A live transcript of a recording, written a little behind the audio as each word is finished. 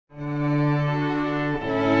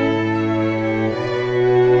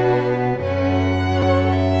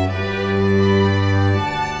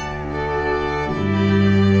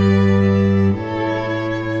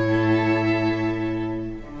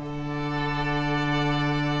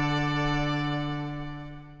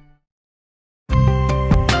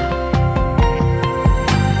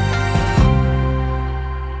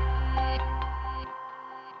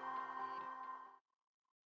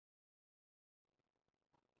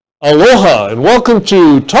Aloha and welcome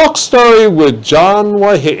to Talk Story with John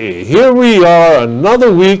Waihee. Here we are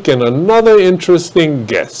another week and another interesting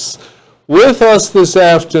guest. With us this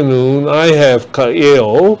afternoon I have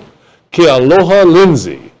Kaeo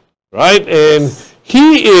Kealoha-Lindsey, right? And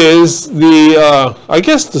he is the, I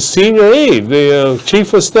guess the senior aide, the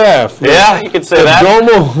chief of staff. Yeah, you could say that.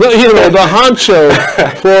 The honcho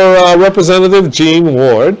for Representative Gene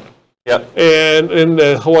Ward. Yep. And in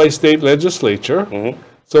the Hawaii State Legislature. Mm-hmm.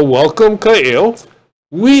 So welcome, Kaeo.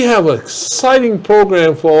 We have an exciting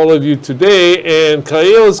program for all of you today, and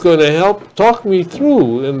Kaeo is going to help talk me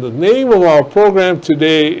through. And the name of our program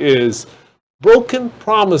today is Broken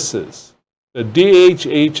Promises, the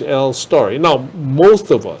DHHL Story. Now,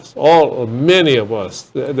 most of us, many of us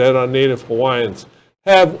that are Native Hawaiians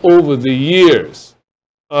have over the years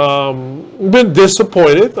been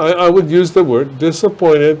disappointed, I would use the word,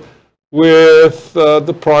 disappointed with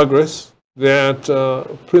the progress that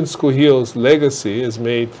Prince Kuhio's legacy has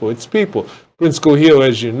made for its people. Prince Kuhio,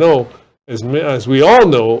 as you know, as we all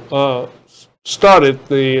know, started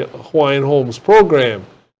the Hawaiian Homes program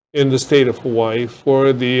in the state of Hawaii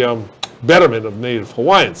for the betterment of Native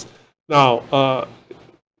Hawaiians. Now,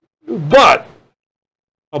 but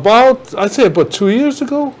I'd say about 2 years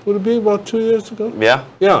ago, would it be about 2 years ago? Yeah.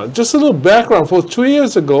 Yeah, just a little background. For 2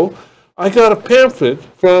 years ago, I got a pamphlet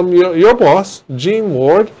from your boss, Gene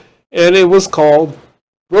Ward, and it was called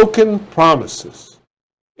Broken Promises.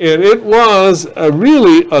 And it was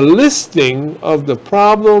really a listing of the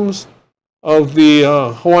problems of the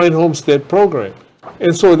Hawaiian Homestead Program.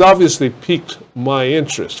 And so it obviously piqued my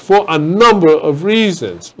interest for a number of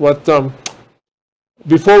reasons. But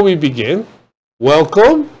before we begin,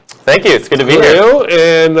 welcome. Thank you. It's good to be here.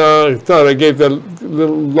 And I thought I gave that a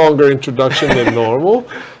little longer introduction than normal.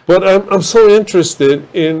 But I'm so interested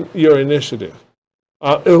in your initiative.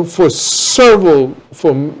 For a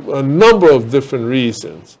number of different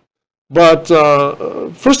reasons. But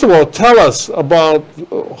first of all, tell us about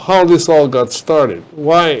how this all got started.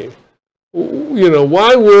 Why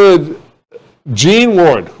would Gene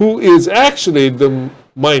Ward, who is actually the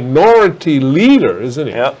minority leader, isn't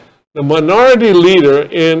he? Yep. The minority leader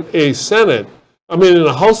in a Senate, in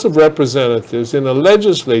a House of Representatives, in a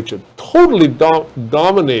legislature totally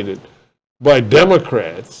dominated by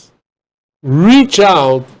Democrats, reach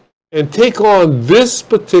out and take on this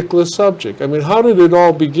particular subject? How did it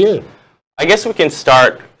all begin? I guess we can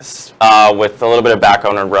start with a little bit of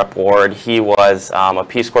background on Rep. Ward. He was a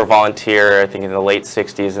Peace Corps volunteer, I think in the late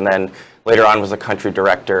 60s, and then later on was a country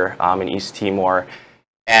director in East Timor.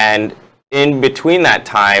 And in between that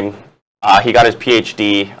time, he got his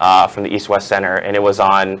PhD from the East-West Center, and it was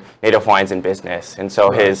on Native Hawaiians in business. And so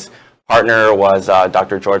his partner was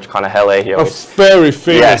Dr. George Kanahele. A very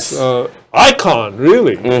famous icon,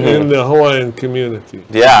 really, in the Hawaiian community.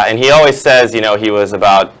 Yeah, and he always says, he was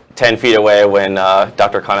about 10 feet away when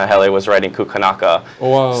Dr. Kanahele was writing Kukanaka. Oh,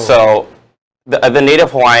 wow. So the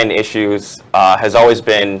Native Hawaiian issues has always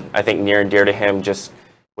been, I think, near and dear to him, just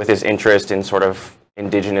with his interest in sort of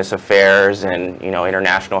indigenous affairs and,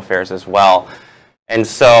 international affairs as well. And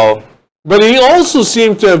so... But he also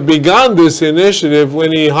seemed to have begun this initiative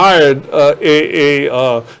when he hired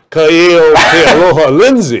Kaeo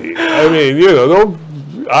Kealoha-Lindsey.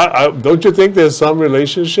 Don't you think there's some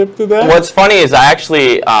relationship to that? What's funny is I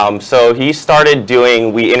actually, so he started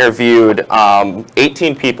we interviewed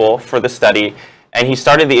 18 people for the study, and he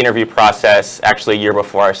started the interview process actually a year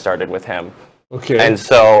before I started with him. Okay. And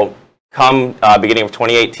so come beginning of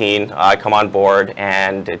 2018, I come on board,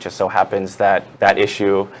 and it just so happens that that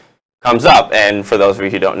issue comes up. And for those of you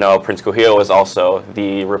who don't know, Prince Kuhio was also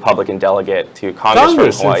the Republican delegate to Congress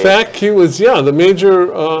from Hawaii. In fact, he was, the major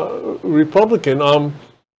Republican.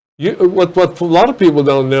 What a lot of people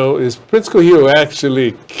don't know is Prince Kuhio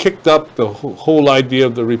actually kicked up the whole idea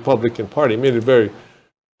of the Republican Party, made it very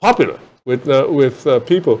popular with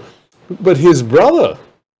people. But his brother,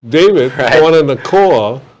 David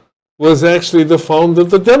Nakoa, was actually the founder of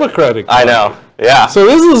the Democratic Party. I know, yeah. So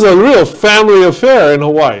this is a real family affair in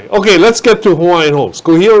Hawaii. Okay, let's get to Hawaiian Homes.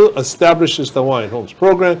 Kuhio establishes the Hawaiian Homes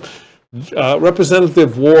program.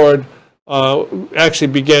 Representative Ward actually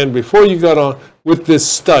began, before you got on, with this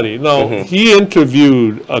study. Now, he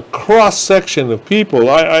interviewed a cross-section of people.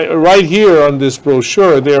 Right here on this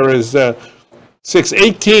brochure, there is at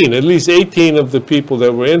least 18 of the people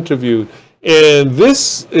that were interviewed. And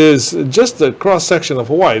this is just a cross-section of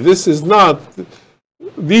Hawaii. These are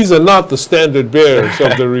not the standard bearers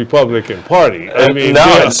of the Republican Party.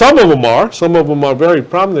 Some of them are very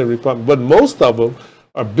prominent Republicans, but most of them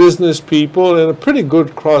are business people and a pretty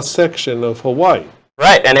good cross-section of Hawaii.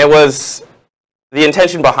 Right, and it was the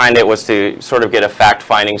intention behind it was to sort of get a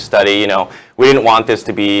fact-finding study. You know, we didn't want this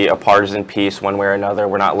to be a partisan piece one way or another.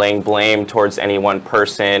 We're not laying blame towards any one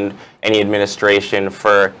person, any administration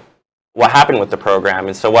for what happened with the program.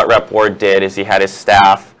 And so what Rep. Ward did is he had his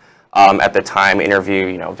staff at the time interview,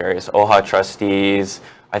 you know, various OHA trustees,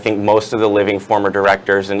 I think most of the living former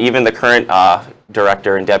directors, and even the current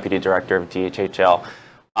director and deputy director of DHHL.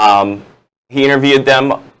 He interviewed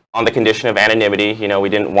them on the condition of anonymity. You know, we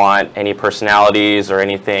didn't want any personalities or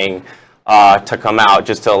anything to come out,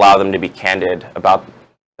 just to allow them to be candid about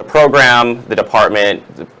the program, the department,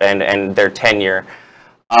 and their tenure.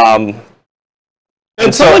 And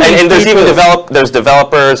there's even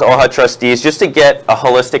developers, OHA trustees, just to get a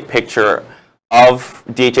holistic picture of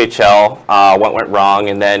DHHL, what went wrong,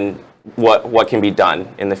 and then what can be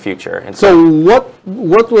done in the future. And so what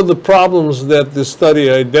were the problems that the study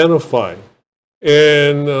identified?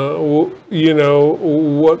 And you know,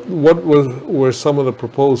 what were some of the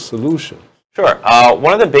proposed solutions? Sure.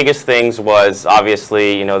 One of the biggest things was,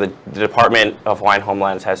 obviously, you know, the Department of Hawaiian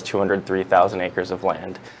Homelands has 203,000 acres of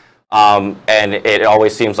land, and it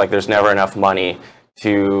always seems like there's never enough money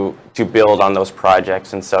to build on those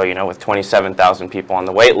projects. And so, you know, with 27,000 people on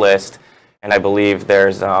the wait list, and I believe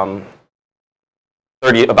there's about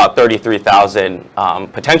 33,000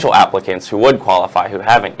 potential applicants who would qualify who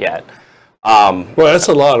haven't yet. Well, that's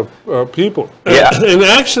a lot of people. Yeah. And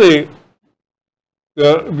actually,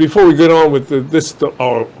 before we get on with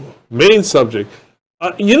our main subject,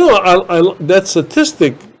 you know, that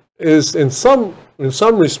statistic is in some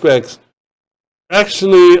respects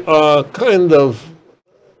actually kind of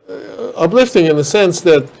uplifting, in the sense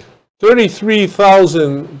that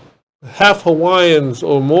 33,000 half Hawaiians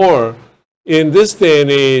or more in this day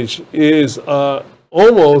and age is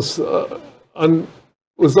almost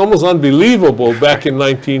unbelievable back in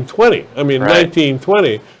 1920. I mean, right.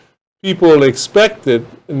 1920, people expected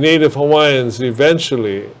Native Hawaiians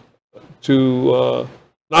eventually to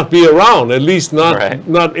not be around, at least not right.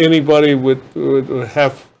 not anybody with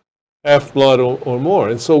half blood or more.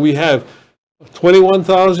 And so we have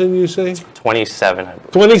 21,000, you say? 27, I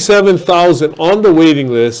believe. 27,000 on the waiting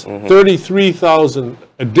list, 33,000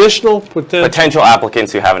 additional potential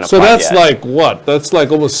applicants who haven't applied yet. So that's yet. like what? That's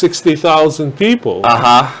like almost 60,000 people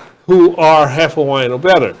who are half Hawaiian or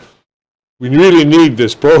better. We really need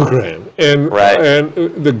this program. And,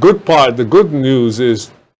 and the good news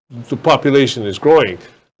is the population is growing.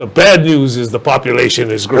 The bad news is the population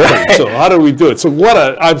is growing. Right. So how do we do it? So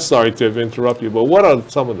I'm sorry to have interrupted you, but what are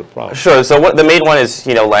some of the problems? Sure. So the main one is,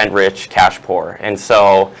 you know, land rich, cash poor. And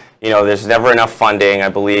so, you know, there's never enough funding. I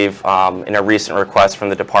believe in a recent request from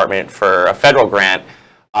the department for a federal grant,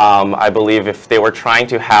 I believe if they were trying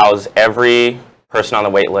to house every person on the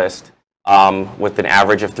wait list with an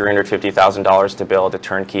average of $350,000 to build a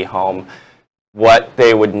turnkey home, what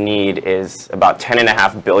they would need is about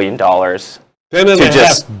 $10.5 billion to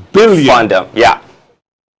fund them. Yeah.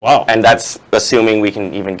 Wow. And that's assuming we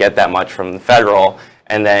can even get that much from the federal,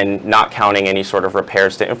 and then not counting any sort of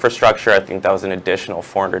repairs to infrastructure. I think that was an additional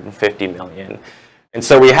 $450 million. And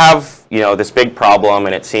so we have, you know, this big problem,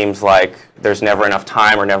 and it seems like there's never enough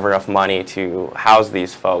time or never enough money to house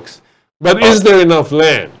these folks. But is there enough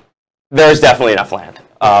land? There's definitely enough land.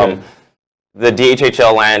 Okay. The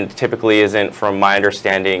DHHL land typically isn't, from my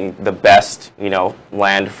understanding, the best, you know,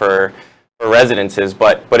 land for residences,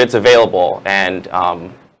 but it's available, and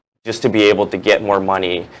just to be able to get more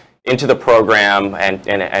money into the program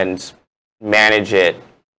and manage it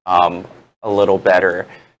a little better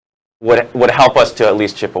would help us to at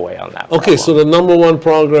least chip away on that. Okay, so the number one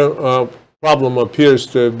problem appears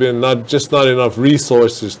to have been not enough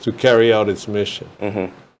resources to carry out its mission.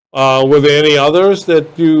 Were there any others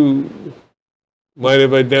that you might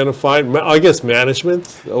have identified? I guess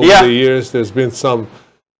management. Over the years, there's been some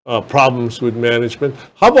problems with management.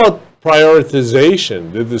 How about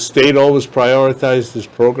prioritization? Did the state always prioritize this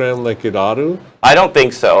program like it ought to? I don't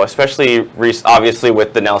think so, especially obviously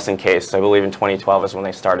with the Nelson case. I believe in 2012 is when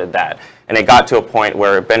they started that. And it got to a point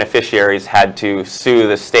where beneficiaries had to sue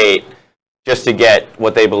the state just to get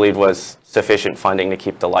what they believed was sufficient funding to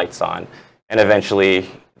keep the lights on. And eventually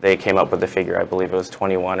they came up with a figure, I believe it was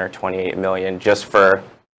 21 or 28 million just for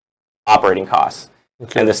operating costs.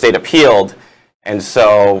 Okay. And the state appealed. And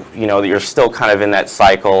so, you know, you're still kind of in that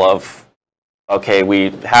cycle of, okay, we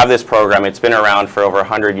have this program, it's been around for over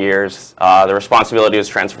 100 years, the responsibility was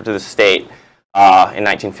transferred to the state in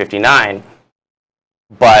 1959,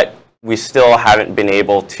 but we still haven't been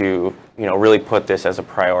able to, you know, really put this as a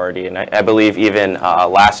priority. And I believe even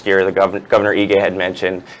last year, the Governor Ige had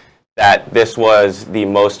mentioned that this was the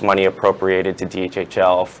most money appropriated to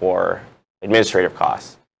DHHL for administrative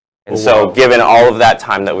costs. And so given all of that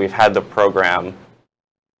time that we've had the program,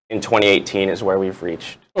 in 2018 is where we've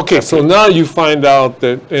reached. Okay, so now you find out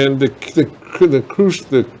that, and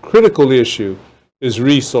the critical issue is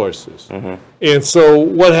resources. And so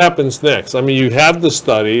what happens next? I mean, you have the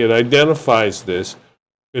study, it identifies this,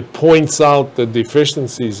 it points out the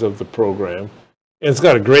deficiencies of the program, and it's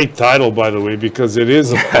got a great title, by the way, because it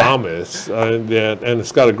is a promise, and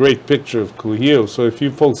it's got a great picture of Kuhio. So if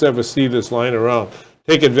you folks ever see this lying around,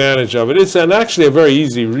 take advantage of it. It's actually a very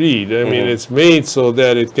easy read. I mean, it's made so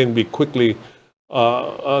that it can be quickly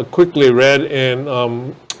read and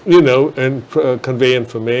convey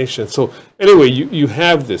information. So anyway, you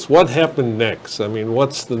have this. What happened next? I mean,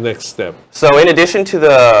 what's the next step? So in addition to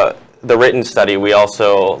the written study, we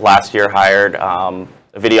also last year hired a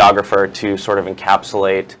videographer to sort of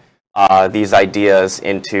encapsulate these ideas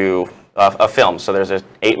into a film. So there's an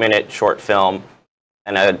 8-minute short film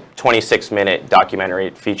and a 26-minute documentary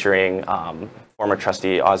featuring former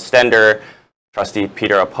trustee Oz Stender, trustee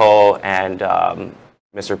Peter Apo, and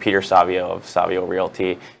Mr. Peter Savio of Savio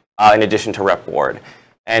Realty, in addition to Rep Ward.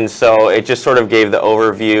 And so it just sort of gave the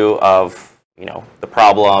overview of, the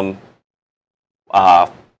problem, the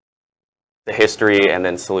history, and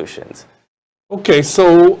then solutions. Okay,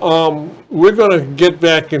 so we're going to get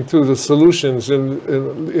back into the solutions in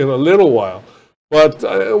a little while. But,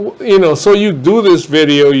 so you do this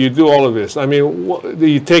video, you do all of this. I mean, do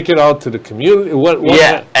you take it out to the community?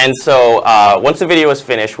 Yeah, and so once the video was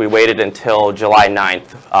finished, we waited until July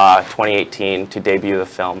 9th, 2018 to debut the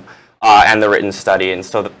film and the written study. And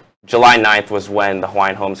so July 9th was when the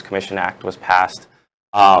Hawaiian Homes Commission Act was passed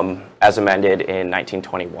as amended in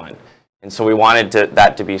 1921. And so we wanted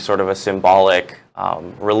that to be sort of a symbolic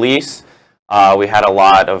release. We had a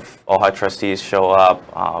lot of OHA trustees show up.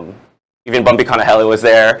 Even Bumpy Kanahele was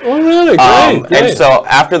there. Oh, really? Great. And so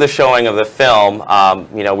after the showing of the film,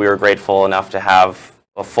 we were grateful enough to have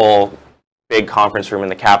a full, big conference room in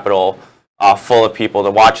the Capitol full of people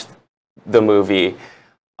to watch the movie.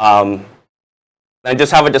 And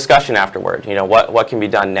just have a discussion afterward. What can be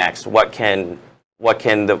done next? What can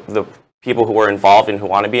the people who are involved and who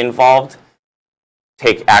want to be involved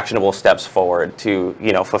take actionable steps forward to,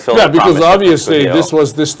 fulfill the promise. Yeah, because obviously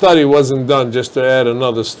this study wasn't done just to add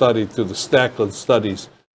another study to the stack of studies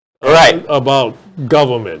about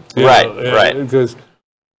government. Right. Because,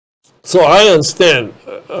 so I understand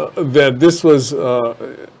that this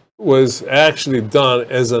was actually done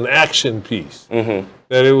as an action piece.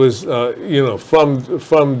 That it was,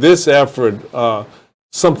 from this effort,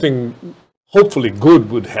 something hopefully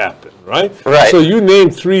good would happen, right? Right. So you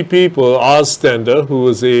named 3 people: Oz Stender, who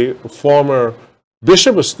was a former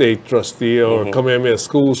Bishop Estate trustee or Kamehameha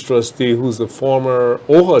Schools trustee, who's a former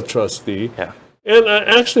OHA trustee, and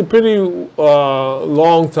actually pretty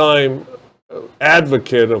long time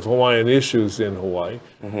advocate of Hawaiian issues in Hawaii.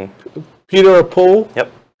 Peter Apo,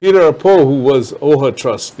 Peter Apo, who was OHA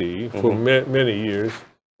trustee for many years,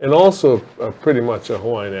 and also pretty much a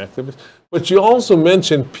Hawaiian activist. But you also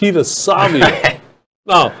mentioned Peter Savio.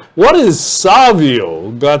 Now, what has Savio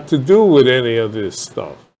got to do with any of this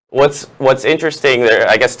stuff? What's interesting there,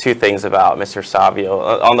 I guess 2 things about Mr. Savio.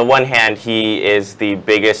 On the one hand, he is the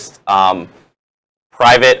biggest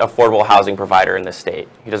private affordable housing provider in the state.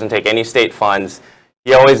 He doesn't take any state funds.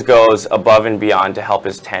 He always goes above and beyond to help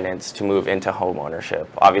his tenants to move into home ownership.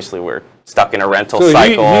 Obviously, we're stuck in a rental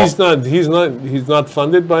cycle. He's not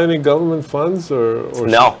funded by any government funds or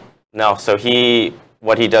No. So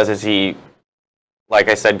what he does is he, like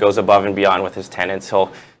I said, goes above and beyond with his tenants. He'll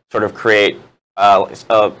sort of create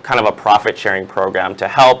a kind of a profit sharing program to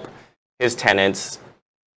help his tenants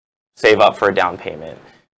save up for a down payment.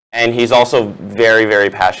 And he's also very, very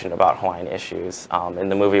passionate about Hawaiian issues. In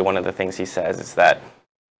the movie, one of the things he says is that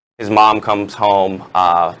his mom comes home.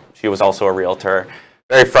 She was also a realtor,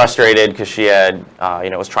 very frustrated because she had,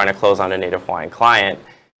 was trying to close on a Native Hawaiian client,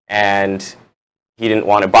 and he didn't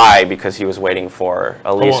want to buy because he was waiting for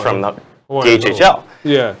a lease from the DHHL.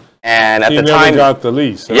 Yeah. And at he the never time, got the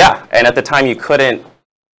lease. Huh? Yeah, and at the time you couldn't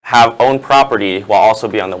own property while also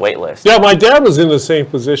be on the wait list. Yeah, my dad was in the same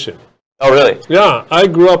position. Oh, really? Yeah, I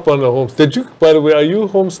grew up on the homestead. Did you, by the way, are you a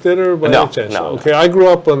homesteader by any chance? No. Okay, I grew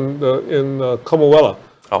up in Kamawela.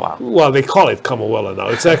 Oh, wow. Well, they call it Kamawela now.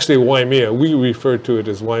 It's actually Waimea. We refer to it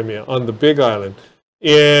as Waimea on the Big Island.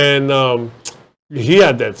 And he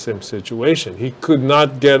had that same situation. He could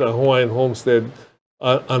not get a Hawaiian homestead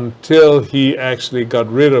until he actually got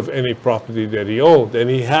rid of any property that he owned. And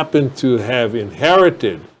he happened to have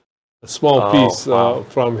inherited a small piece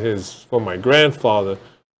from my grandfather,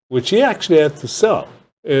 which he actually had to sell.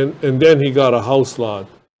 And then he got a house lot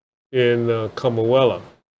in Kamawela.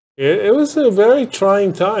 It was a very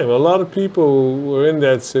trying time. A lot of people were in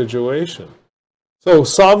that situation. So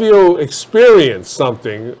Savio experienced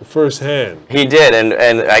something firsthand. He did,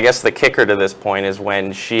 and I guess the kicker to this point is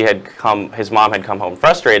when his mom had come home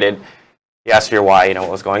frustrated. He asked her why,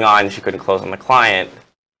 what was going on. She couldn't close on the client,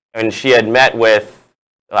 and she had met with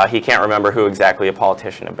he can't remember who exactly, a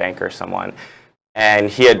politician, a banker, someone,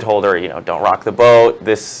 and he had told her, don't rock the boat.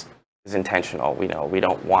 This is intentional. We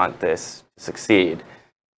don't want this to succeed,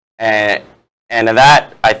 and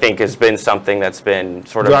that I think has been something that's been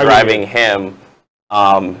sort of driving him.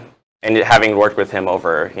 And having worked with him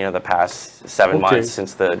over the past 7 months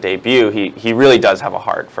since the debut, he really does have a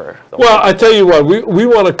heart for the I tell you what, we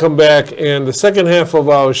want to come back, and the second half of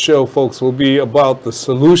our show, folks, will be about the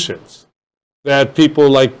solutions that people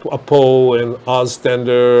like Apo and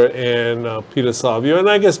Ostender and Peter Savio, and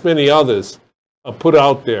I guess many others, put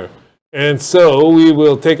out there. And so we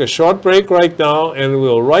will take a short break right now, and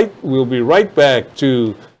we'll be right back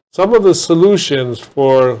to some of the solutions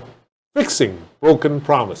for fixing broken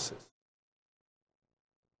promises.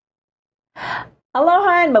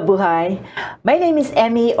 Aloha and mabuhay. My name is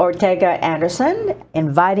Emmy Ortega Anderson,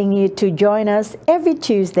 inviting you to join us every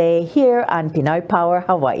Tuesday here on Pinoy Power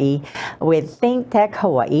Hawaii with ThinkTech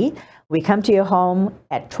Hawaii. We come to your home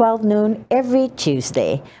at 12 noon every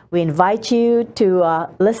Tuesday. We invite you to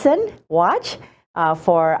listen, watch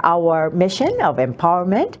for our mission of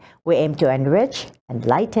empowerment. We aim to enrich,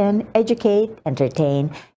 enlighten, educate,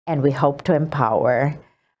 entertain, and we hope to empower.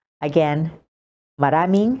 Again,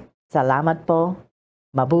 maraming salamat po,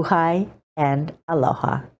 mabuhay, and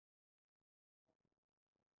aloha.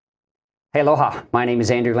 Hey, aloha. My name is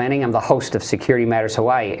Andrew Lanning. I'm the host of Security Matters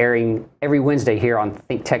Hawaii, airing every Wednesday here on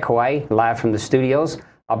ThinkTech Hawaii, live from the studios.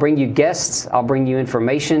 I'll bring you guests. I'll bring you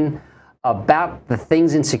information about the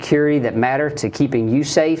things in security that matter to keeping you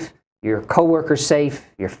safe, your coworkers safe,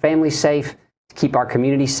 your family safe, to keep our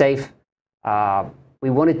community safe. We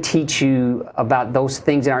want to teach you about those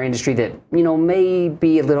things in our industry that, may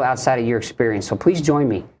be a little outside of your experience. So please join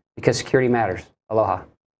me, because security matters. Aloha.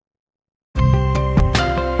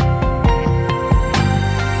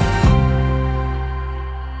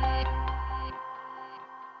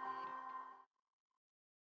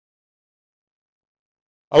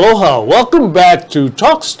 Aloha, welcome back to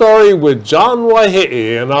Talk Story with John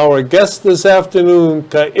Waihee and our guest this afternoon,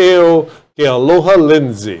 Kaeo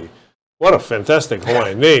Kealoha-Lindsey. What a fantastic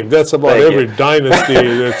Hawaiian name. That's about every dynasty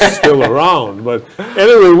that's still around. But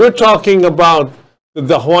anyway, we're talking about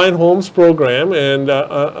the Hawaiian Homes program and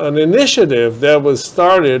an initiative that was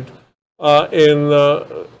started in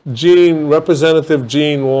Representative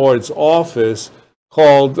Gene Ward's office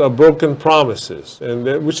called Broken Promises, and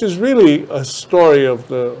which is really a story of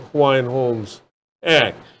the Hawaiian Homes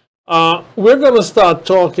Act. We're going to start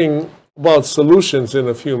talking about solutions in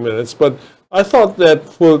a few minutes, but I thought that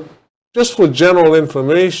just for general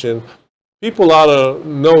information, people ought to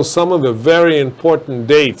know some of the very important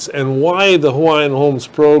dates and why the Hawaiian Homes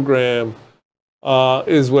program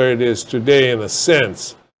is where it is today, in a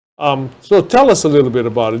sense. So tell us a little bit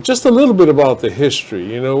about it, just a little bit about the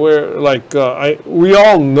history. We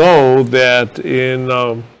all know that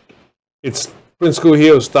Prince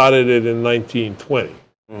Kuhio started it in 1920.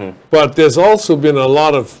 Mm-hmm. But there's also been a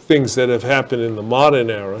lot of things that have happened in the modern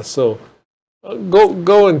era. So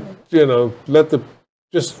go and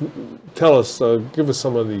just tell us, give us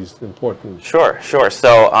some of these important. Sure.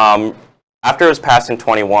 So after it was passed in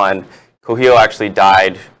 21, Kuhio actually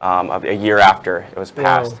died a year after it was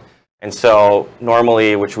passed. Wow. And so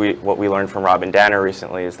normally, what we learned from Robin Danner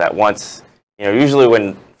recently is that once, usually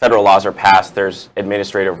when federal laws are passed, there's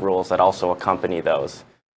administrative rules that also accompany those.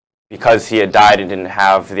 Because he had died and didn't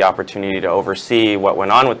have the opportunity to oversee what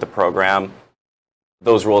went on with the program,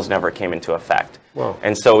 those rules never came into effect. Wow.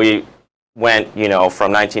 And so we went,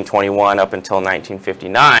 from 1921 up until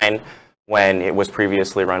 1959, when it was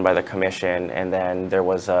previously run by the commission, and then there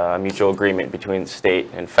was a mutual agreement between the state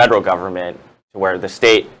and federal government to where the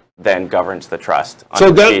state then governs the trust.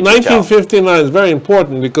 So that 1959 is very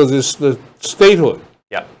important because it's the statehood.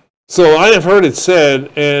 Yeah. So I have heard it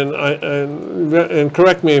said, and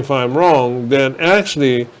correct me if I'm wrong, that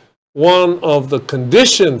actually one of the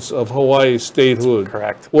conditions of Hawaii's statehood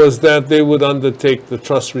was that they would undertake the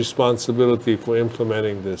trust responsibility for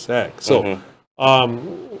implementing this act. So,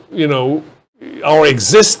 our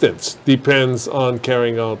existence depends on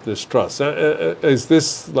carrying out this trust. Is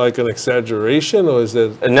this like an exaggeration, or is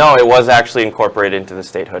it? No, it was actually incorporated into the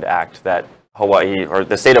Statehood Act that Hawaii, or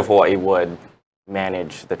the state of Hawaii, would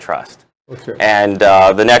manage the trust. Okay. And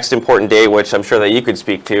the next important date, which I'm sure that you could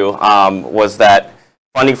speak to, was that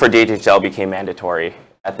funding for DHHL became mandatory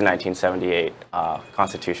at the 1978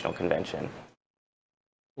 Constitutional Convention.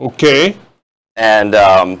 Okay. And,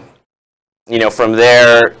 you know, from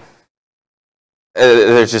there,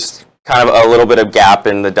 there's just kind of a little bit of gap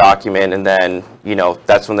in the document, and then, you know,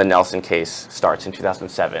 that's when the Nelson case starts in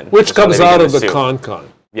 2007. Which comes out of the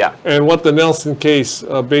CONCON. Yeah. And what the Nelson case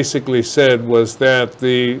basically said was that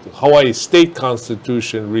the Hawaii state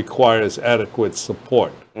constitution requires adequate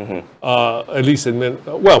support. At least,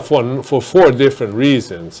 well, for 4 different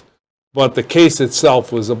reasons. But the case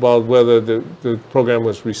itself was about whether the program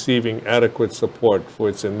was receiving adequate support for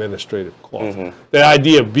its administrative costs. The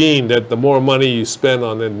idea being that the more money you spend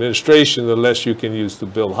on administration, the less you can use to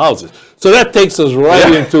build houses. So that takes us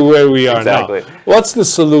right into where we are now. What's the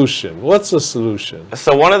solution? What's the solution?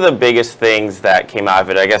 So one of the biggest things that came out of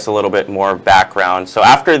it, I guess a little bit more background. So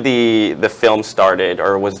after the film started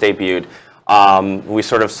or was debuted, we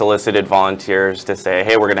sort of solicited volunteers to say,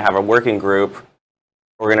 hey, we're going to have a working group.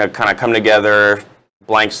 We're going to kind of come together,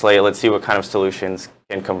 blank slate, let's see what kind of solutions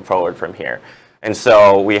can come forward from here. And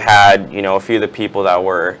so we had, you know, a few of the people that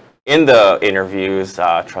were in the interviews,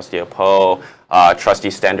 Trustee Apo, Trustee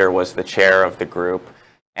Stender was the chair of the group.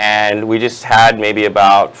 And we just had maybe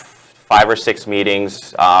about 5 or 6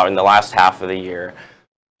 meetings in the last half of the year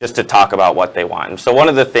just to talk about what they want. And so one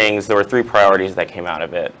of the things, there were 3 priorities that came out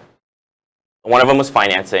of it. One of them was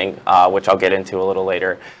financing, which I'll get into a little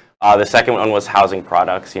later. The second one was housing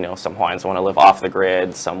products. You know, some Hawaiians want to live off the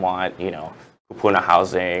grid. Some want, you know, kupuna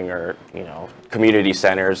housing or, you know, community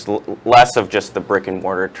centers. Less of just the brick and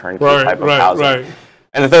mortar turnkey type of housing.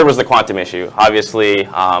 And the third was the quantum issue. Obviously,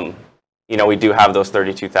 you know, we do have those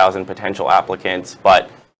 32,000 potential applicants,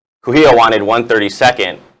 but Kuhia wanted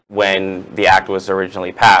 1/32 when the act was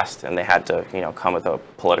originally passed, and they had to, you know, come with a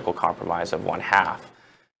political compromise of 1/2.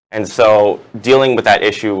 And so dealing with that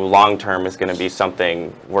issue long-term is going to be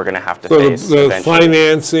something we're going to have to face the eventually.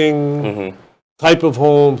 Financing, type of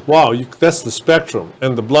homes, wow, that's the spectrum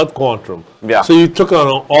and the blood quantum. Yeah. So you took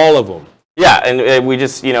on all of them. Yeah, and we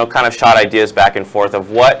just, you know, kind of shot ideas back and forth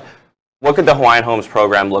of what could the Hawaiian Homes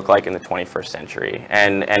program look like in the 21st century.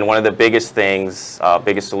 And one of the biggest things,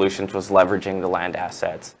 biggest solutions was leveraging the land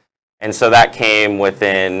assets. And so that came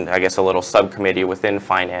within, I guess, a little subcommittee within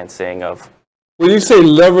financing of. When you say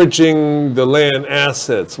leveraging the land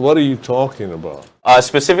assets, what are you talking about?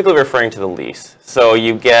 Specifically referring to the lease. So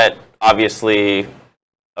you get, obviously,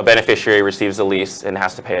 a beneficiary receives a lease and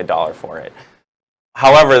has to pay $1 for it.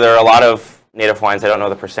 However, there are a lot of Native Hawaiians, I don't know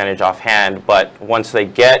the percentage offhand, but once they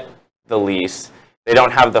get the lease, they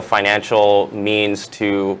don't have the financial means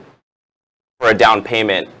for a down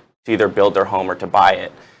payment to either build their home or to buy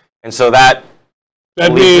it. And so that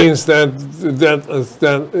means that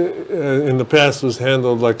in the past was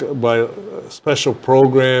handled like by a special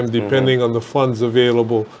program depending on the funds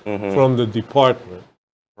available from the department.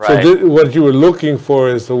 Right. So what you were looking for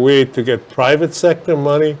is a way to get private sector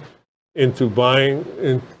money into buying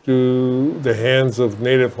into the hands of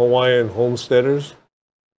Native Hawaiian homesteaders?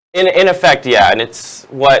 In effect, yeah. And it's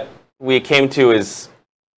what we came to is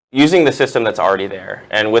using the system that's already there,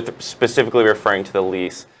 and with specifically referring to the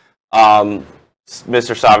lease.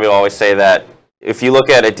 Mr. Savio will always say that if you look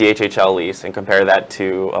at a DHHL lease and compare that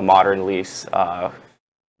to a modern lease,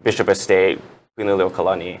 Bishop Estate,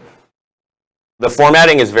 Kalani, the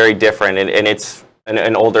formatting is very different, and it's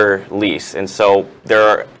an older lease. And so there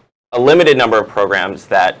are a limited number of programs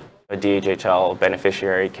that a DHHL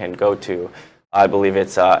beneficiary can go to. I believe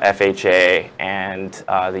it's FHA and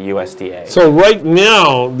the USDA. So right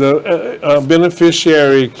now, the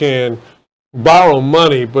beneficiary can borrow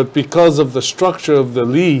money, but because of the structure of the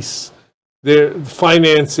lease, their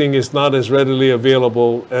financing is not as readily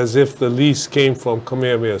available as if the lease came from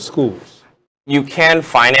Kamehameha schools. You can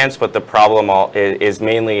finance, but the problem is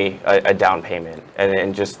mainly a down payment,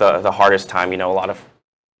 and just the hardest time. You know,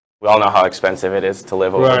 we all know how expensive it is to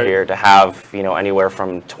live over here. To have, you know, anywhere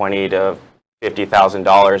from $20,000 to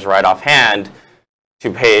 $50,000 right offhand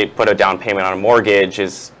to put a down payment on a mortgage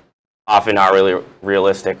is often not really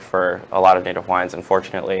realistic for a lot of Native Hawaiians,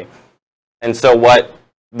 unfortunately. And so what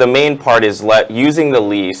the main part is using the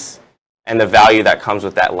lease and the value that comes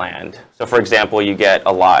with that land. So for example, you get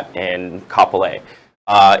a lot in Kapolei.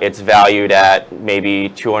 It's valued at maybe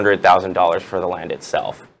 $200,000 for the land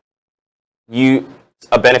itself.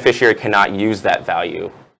 A beneficiary cannot use that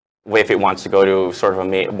value if it wants to go to sort of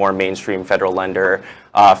a more mainstream federal lender,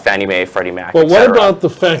 Fannie Mae, Freddie Mac, But what about the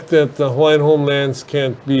fact that the Hawaiian homelands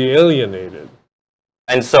can't be alienated?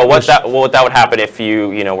 And so what that would happen if you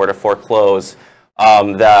were to foreclose,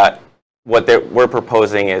 that what we're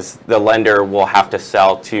proposing is the lender will have to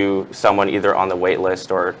sell to someone either on the wait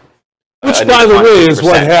list or Which, a by the native way, on is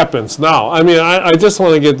what 50%. happens now. I mean, I just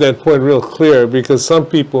want to get that point real clear because some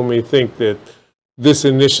people may think that this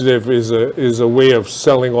initiative is a way of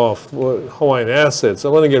selling off Hawaiian assets. I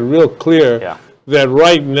want to get real clear that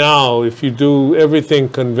right now, if you do everything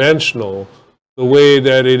conventional, the way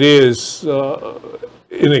that it is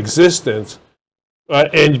in existence,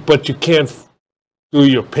 but you can't do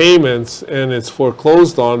your payments and it's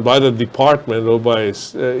foreclosed on by the department or by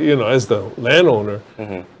as the landowner,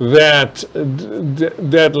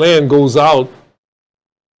 that land goes out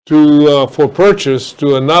to for purchase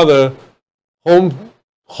to another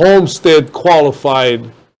homestead qualified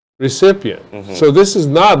recipient. So this is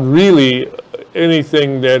not really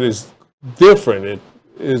anything that is different,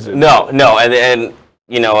 is it? No, and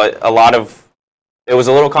a lot of it was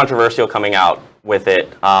a little controversial coming out with it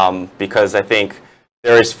because I think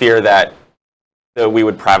there is fear that we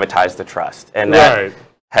would privatize the trust, and that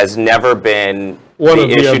has never been the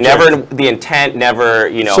issue, never the intent, never,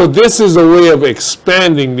 So this is a way of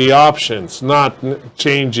expanding the options, not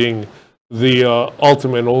changing the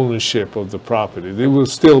ultimate ownership of the property. It will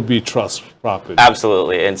still be trust property.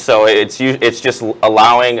 Absolutely, and so it's just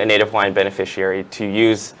allowing a Native Hawaiian beneficiary to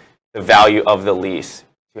use the value of the lease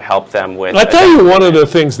to help them with. I tell you, one of the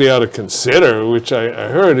things they ought to consider, which I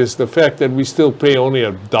heard, is the fact that we still pay only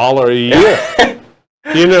 $1 a year.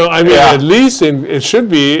 I mean, at least it should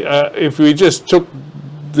be if we just took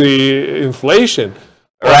the inflation,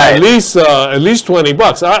 at least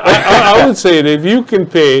 $20. I would say that if you can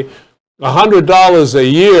pay $100 a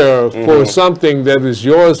year for something that is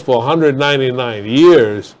yours for 199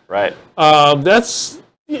 years, that's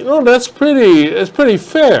pretty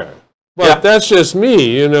fair. But that's just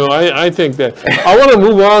me, I think that. I want to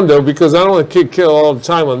move on, though, because I don't want to kill all the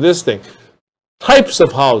time on this thing. Types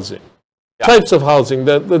of housing. Types of housing.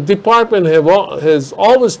 The department has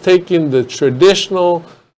always taken the traditional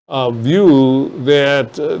view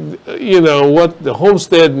that, what the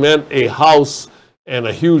homestead meant, a house and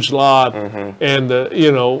a huge lot, and,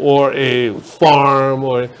 or a farm,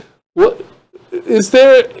 or what. Is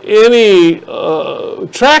there any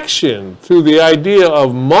traction to the idea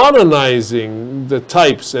of modernizing the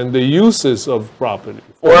types and the uses of property?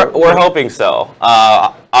 We're hoping so.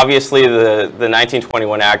 Obviously, the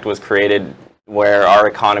 1921 Act was created where our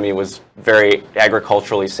economy was very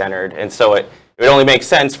agriculturally centered, and so it would only make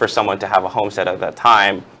sense for someone to have a homestead at that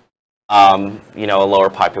time. A lower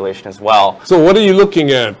population as well. So what are you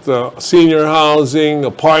looking at? Senior housing,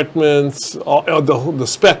 apartments, the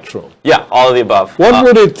spectrum? Yeah, all of the above. What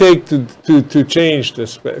would it take to change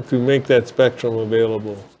to make that spectrum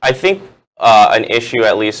available? I think an issue,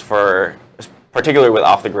 at least particularly with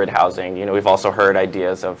off-the-grid housing, we've also heard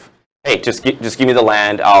ideas of, hey, just give me the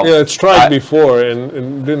land. It's tried before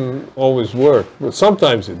and didn't always work, but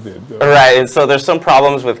sometimes it did. Right, and so there's some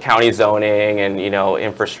problems with county zoning and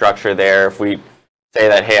infrastructure there. If we say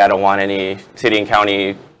that, hey, I don't want any city and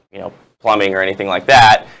county plumbing or anything like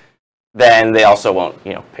that, then they also won't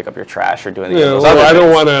pick up your trash or do anything. I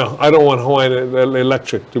don't want Hawaiian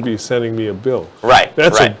Electric to be sending me a bill. Right,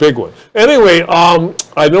 that's a big one. Anyway,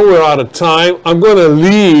 I know we're out of time. I'm going to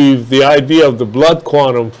leave the idea of the blood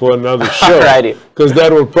quantum for another show, because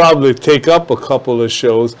that will probably take up a couple of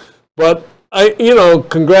shows. But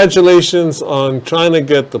congratulations on trying to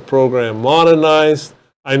get the program modernized.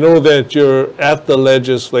 I know that you're at the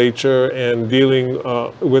legislature and dealing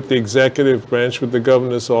with the executive branch, with the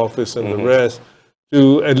governor's office and the rest,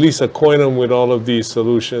 to at least acquaint them with all of these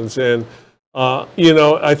solutions. And,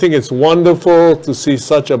 I think it's wonderful to see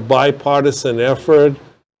such a bipartisan effort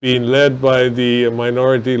being led by the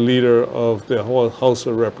minority leader of the House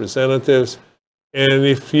of Representatives. And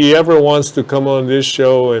if he ever wants to come on this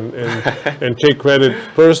show and take credit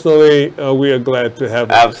personally, we are glad to have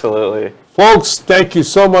him. Absolutely. Folks, thank you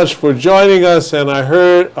so much for joining us, and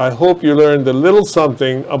I hope you learned a little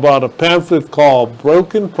something about a pamphlet called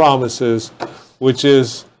Broken Promises, which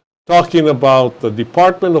is talking about the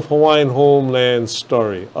Department of Hawaiian Homeland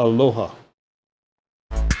story. Aloha.